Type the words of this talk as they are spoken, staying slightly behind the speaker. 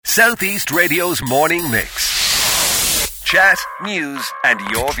Southeast Radio's morning mix. Chat, news and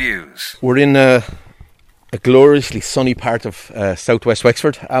your views. We're in a gloriously sunny part of southwest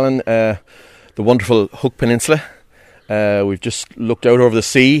Wexford, Alan, the wonderful Hook Peninsula. We've just looked out over the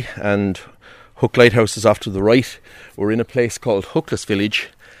sea and Hook Lighthouse is off to the right. We're in a place called Hookless Village,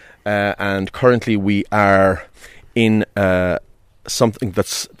 and currently we are in something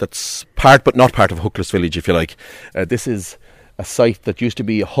that's part but not part of Hookless Village, if you like. This is a site that used to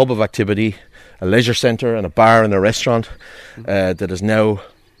be a hub of activity, a leisure centre and a bar and a restaurant, that is now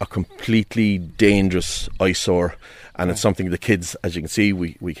a completely dangerous eyesore. And it's something the kids, as you can see,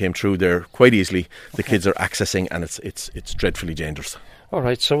 we came through there quite easily. The kids are accessing, and it's dreadfully dangerous. All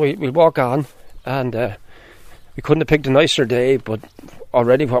right, so we'll walk on, and we couldn't have picked a nicer day, but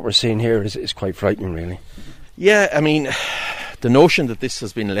already what we're seeing here is quite frightening, really. Yeah, I mean, the notion that this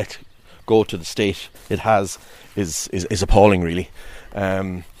has been let go to the state it has is appalling, really.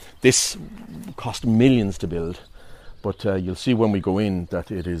 This cost millions to build, but you'll see when we go in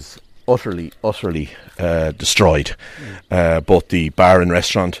that it is utterly destroyed, both the bar and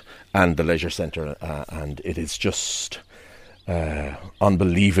restaurant and the leisure centre, and it is just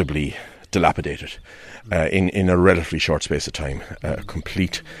unbelievably dilapidated in a relatively short space of time. A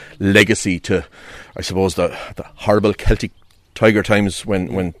complete legacy to, I suppose, the horrible Celtic Tiger times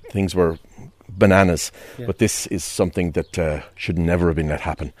when things were bananas. But this is something that should never have been let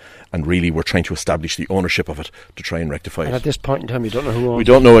happen, and really we're trying to establish the ownership of it to try and rectify it. At this point in time, you don't know who owns it? We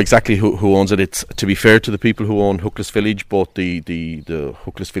don't know exactly who owns it. It's, to be fair to the people who own Hookless Village, both the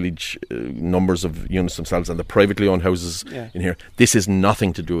Hookless Village numbers of units themselves and the privately owned houses in here, this is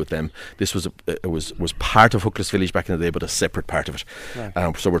nothing to do with them. This was part of Hookless Village back in the day, but a separate part of it.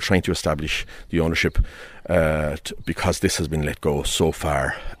 Right. So we're trying to establish the ownership because this has been let go so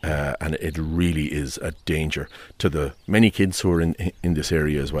far, and it really is a danger to the many kids who are in this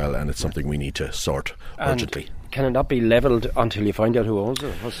area as well, and it's something we need to sort urgently. Can it not be levelled until you find out who owns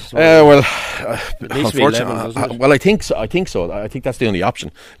it? Unfortunately, well, I think so. I think that's the only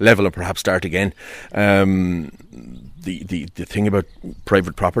option. Level and perhaps start again. The thing about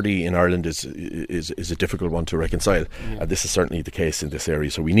private property in Ireland is a difficult one to reconcile. This is certainly the case in this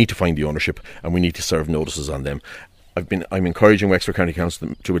area. So we need to find the ownership, and we need to serve notices on them. I'm encouraging Wexford County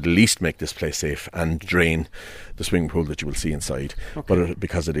Council to at least make this place safe and drain the swimming pool that you will see inside. Okay. But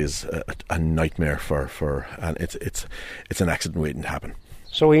because it is a nightmare and it's an accident waiting to happen.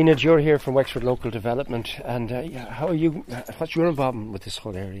 So Enid, you're here from Wexford Local Development, and how are you? What's your involvement with this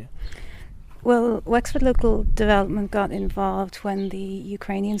whole area? Well, Wexford Local Development got involved when the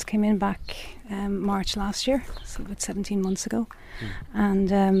Ukrainians came in back March last year, so about 17 months ago,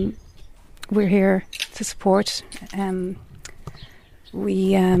 and we're here to support.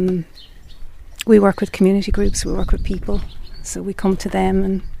 We work with community groups, we work with people, so we come to them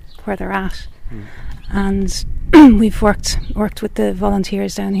and where they're at, and we've worked with the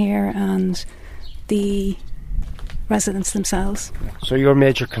volunteers down here and the residents themselves. So your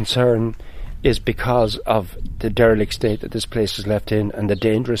major concern is because of the derelict state that this place is left in and the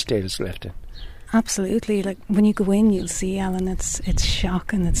dangerous state it's left in? Absolutely. Like when you go in, you'll see, Alan, it's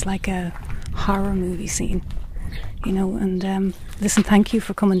shocking. It's like a horror movie scene, you know. And listen, thank you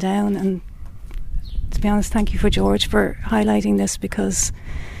for coming down, and to be honest, thank you for George for highlighting this, because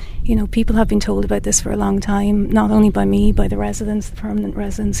you know people have been told about this for a long time, not only by me, by the residents, the permanent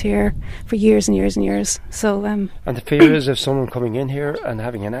residents here, for years and years and years. So and the fear is of someone coming in here and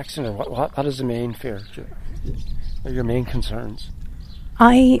having an accident, or what is the main fear? What are your main concerns?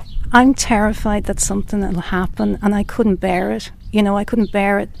 I'm terrified that something will happen, and I couldn't bear it. You know, I couldn't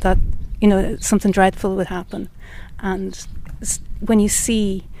bear it that, you know, something dreadful would happen. And when you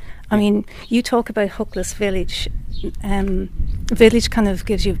see, I mean, you talk about Hookless Village. Village kind of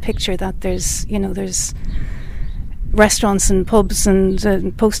gives you a picture that there's restaurants and pubs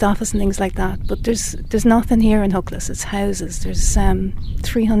and post office and things like that. But there's nothing here in Hookless. It's houses. There's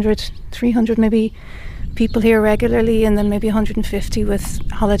 300 maybe people here regularly, and then maybe 150 with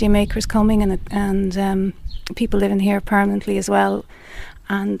holiday makers coming and people living here permanently as well.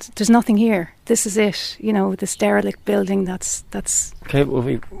 And there's nothing here. This is it, you know, this derelict building that's... Okay, will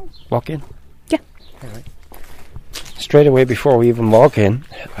we walk in? Yeah. All right. Straight away before we even walk in,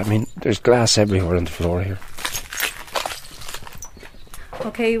 I mean, there's glass everywhere on the floor here.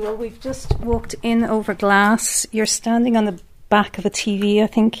 Okay, well, we've just walked in over glass. You're standing on the back of a TV, I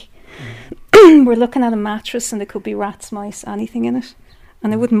think. We're looking at a mattress, and there could be rats, mice, anything in it.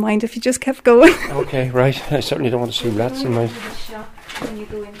 And I wouldn't mind if you just kept going. Okay, right. I certainly don't want to see rats in my... When you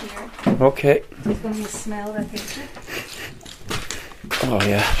go in here. Okay. There's going to be a smell that hits you. Oh,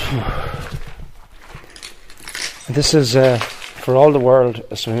 yeah. And this is for all the world,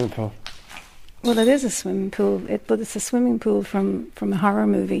 a swimming pool. Well, it is a swimming pool, but it's a swimming pool from a horror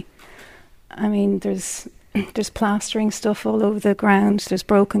movie. I mean, there's plastering stuff all over the ground. There's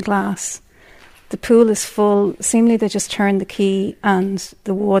broken glass. The pool is full. Seemingly they just turned the key and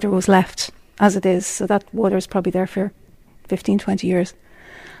the water was left as it is. So that water is probably there for 15, 20 years.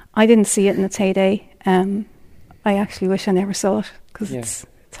 I didn't see it in its heyday. I actually wish I never saw it because it's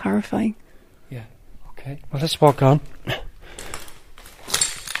horrifying. Yeah. Okay. Well, let's walk on.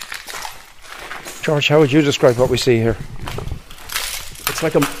 George, how would you describe what we see here?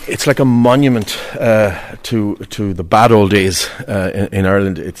 It's like a monument to the bad old days in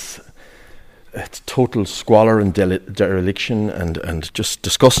Ireland. It's total squalor and dereliction and just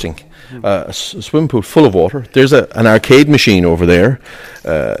disgusting. A swimming pool full of water. There's an arcade machine over there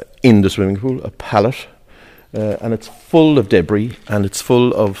in the swimming pool, a pallet, and it's full of debris and it's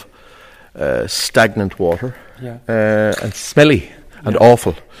full of stagnant water and smelly and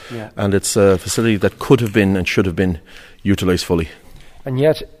awful. Yeah. And it's a facility that could have been and should have been utilised fully. And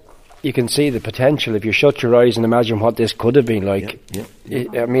yet, you can see the potential if you shut your eyes and imagine what this could have been like.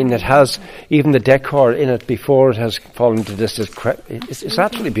 I mean, it has, even the decor in it before it has fallen to this, it's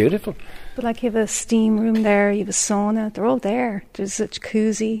absolutely beautiful. But like you have a steam room there, you have a sauna, they're all there. There's a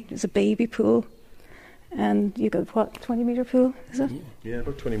jacuzzi, there's a baby pool. And you got, 20-metre pool, is it? Yeah,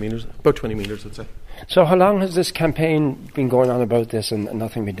 about 20 metres. About 20 metres, I'd say. So how long has this campaign been going on about this and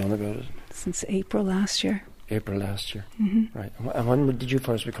nothing been done about it? Since April last year. Mm-hmm. Right. And when did you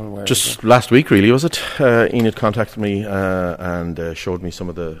first become aware Just of it? Last week, really, was it? Enid contacted me and showed me some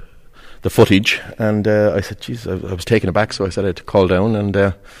of the footage. And I said, geez, I was taken aback, so I said I had to call down. And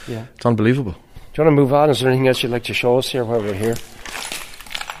it's unbelievable. Do you want to move on? Is there anything else you'd like to show us here while we're here?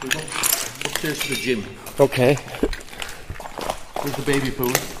 Upstairs to the gym. Okay. There's the baby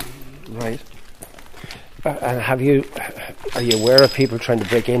pool. Right. And are you aware of people trying to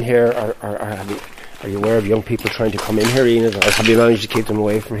break in here, or are you aware of young people trying to come in here, Enid, or have you managed to keep them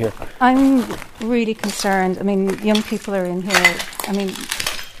away from here? I'm really concerned. I mean, young people are in here. I mean,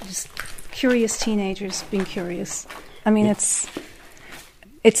 just curious teenagers being curious. I mean, it's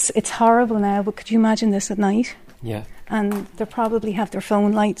horrible now, but could you imagine this at night? Yeah. And they probably have their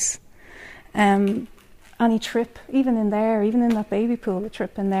phone lights. Any trip, even in that baby pool, a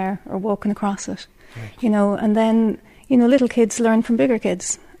trip in there or walking across it, right. And then, little kids learn from bigger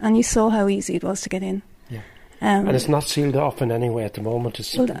kids, and you saw how easy it was to get in. Yeah. And it's not sealed off in any way at the moment.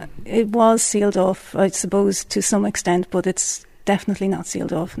 It was sealed off, I suppose, to some extent, but it's definitely not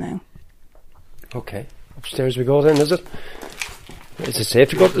sealed off now. Okay. Upstairs we go then, is it? Is it safe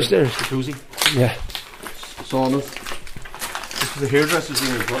to go up the stairs? Jacuzzi. Yeah. Saunas. This is a hairdresser's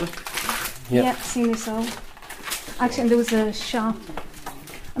unit, wasn't it? Yeah, see me so. Actually, and there was a shop.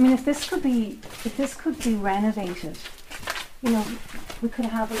 I mean, if this could be renovated, we could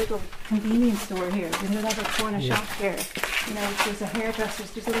have a little convenience store here. We could have a corner shop here. There's a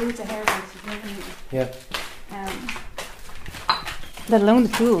hairdresser's. There's loads of hairdressers. Yeah. Let alone the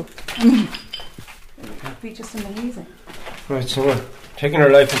pool. I mean, it would be just amazing. Right, so we're taking our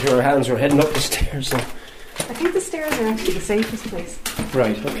life into our hands. We're heading up the stairs. So. I think the stairs are actually the safest place.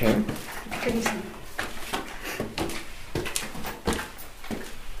 Right. Okay. Pretty soon.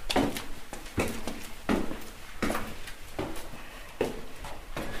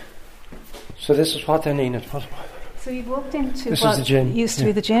 So this is what then, Enid? What? So you've walked into this is the gym. Used to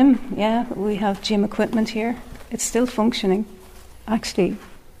be the gym. Yeah, we have gym equipment here. It's still functioning. Actually,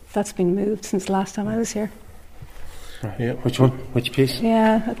 that's been moved since the last time I was here. Right. Yeah. Which one? Which piece?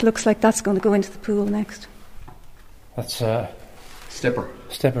 Yeah, it looks like that's going to go into the pool next. That's Stepper,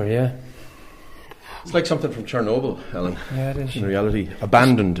 yeah. It's like something from Chernobyl, Helen. Yeah, it is. In reality,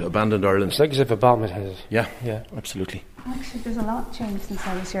 abandoned Ireland. It's like as if a bomb had hit it. Yeah, absolutely. Actually, there's a lot changed since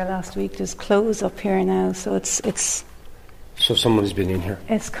I was here last week. There's clothes up here now, so it's. So someone's been in here.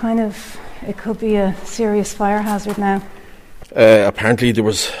 It's kind of. It could be a serious fire hazard now. Apparently, there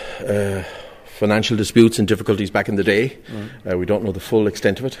was financial disputes and difficulties back in the day. We don't know the full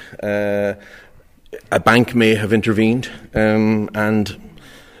extent of it. A bank may have intervened and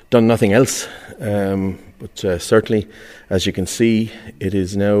done nothing else. But certainly, as you can see, it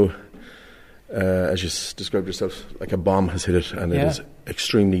is now, as you described yourself, like a bomb has hit it, and it is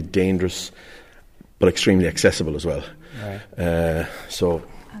extremely dangerous, but extremely accessible as well. Right. So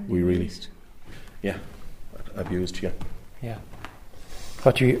we really, abused. Abused. Yeah.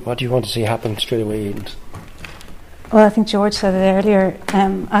 What do you want to see happen straight away, Eden? Well, I think George said it earlier.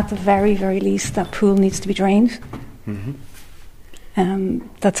 At the very, very least, that pool needs to be drained. Mm-hmm.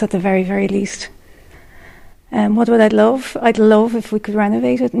 That's at the very, very least. What would I love? I'd love if we could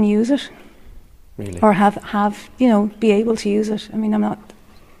renovate it and use it. really. or have be able to use it. I mean,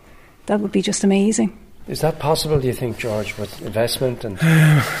 that would be just amazing. Is that possible, do you think, George, with investment? And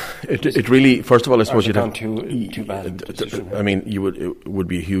it really, first of all, I suppose you'd have too bad. I mean, it would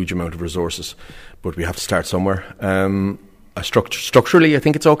be a huge amount of resources, but we have to start somewhere. Structurally, I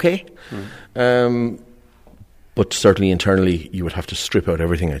think it's okay. But certainly internally, you would have to strip out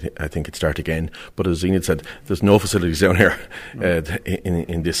everything, I think, and start again. But as Enid said, there's no facilities down here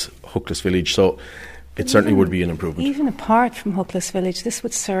in this Hookless village, so it certainly would be an improvement. Even apart from Hookless village, this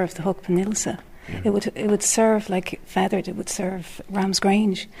would serve the Hook Peninsula. Yeah. It would serve like Feathered, it would serve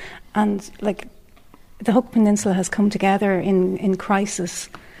Ramsgrange, and like the Hook Peninsula has come together in crisis,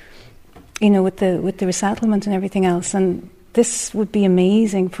 with the resettlement and everything else, and this would be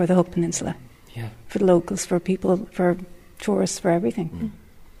amazing for the Hook Peninsula. Yeah. For the locals, for people, for tourists, for everything.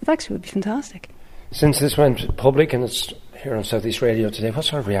 It actually would be fantastic. Since this went public and it's here on Southeast Radio today, what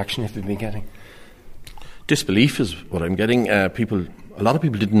sort of reaction have you been getting? Disbelief is what I'm getting. A lot of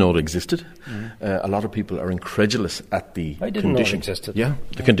people didn't know it existed. A lot of people are incredulous at the condition. I didn't know it existed. Yeah,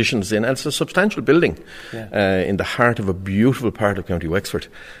 the conditions in. And it's a substantial building in the heart of a beautiful part of County Wexford.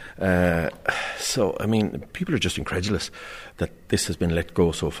 So, I mean, people are just incredulous that this has been let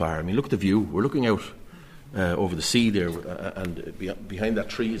go so far. I mean, look at the view. We're looking out over the sea there, and behind that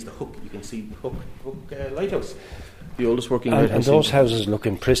tree is the Hook. You can see Hook Lighthouse, the oldest working lighthouse. And those houses look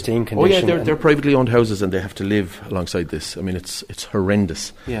in pristine condition. Oh yeah, they're privately owned houses, and they have to live alongside this. I mean, it's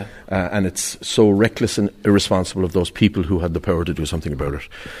horrendous. Yeah. And it's so reckless and irresponsible of those people who had the power to do something about it.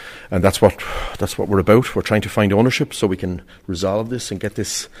 And that's what we're about. We're trying to find ownership so we can resolve this and get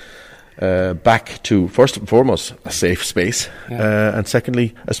this back to, first and foremost, a safe space, and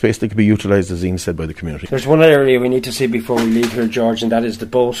secondly, a space that can be utilised, as Ian said, by the community. There's one area we need to see before we leave here, George, and that is the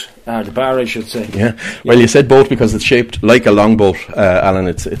boat, the bar, I should say. Yeah. Well, you said boat because it's shaped like a longboat, Alan.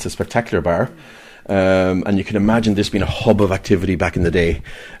 It's a spectacular bar. And you can imagine this being a hub of activity back in the day,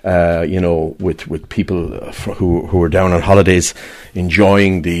 with people who were down on holidays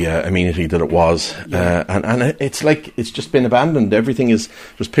enjoying the amenity that it was. And it's like it's just been abandoned.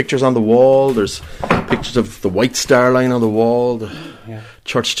 There's pictures on the wall, there's pictures of the White Star Line on the wall, the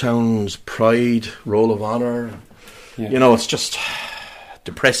Churchtown's Pride, Roll of Honour. Yeah. It's just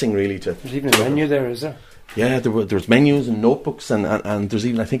depressing, really. There's even a menu there, is there? Yeah, there's menus and notebooks, and there's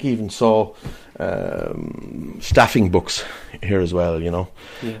even, I think, even saw staffing books here as well.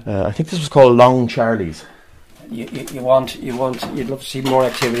 I think this was called Long Charlie's. You'd love to see more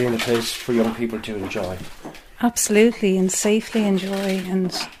activity in the place for young people to enjoy. Absolutely, and safely enjoy,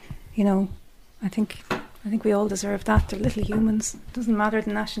 and I think we all deserve that. They're little humans. It doesn't matter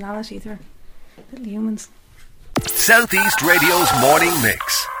the nationality. They're little humans. Southeast Radio's morning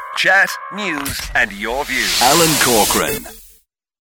mix. Chat, news, and your views. Alan Corcoran.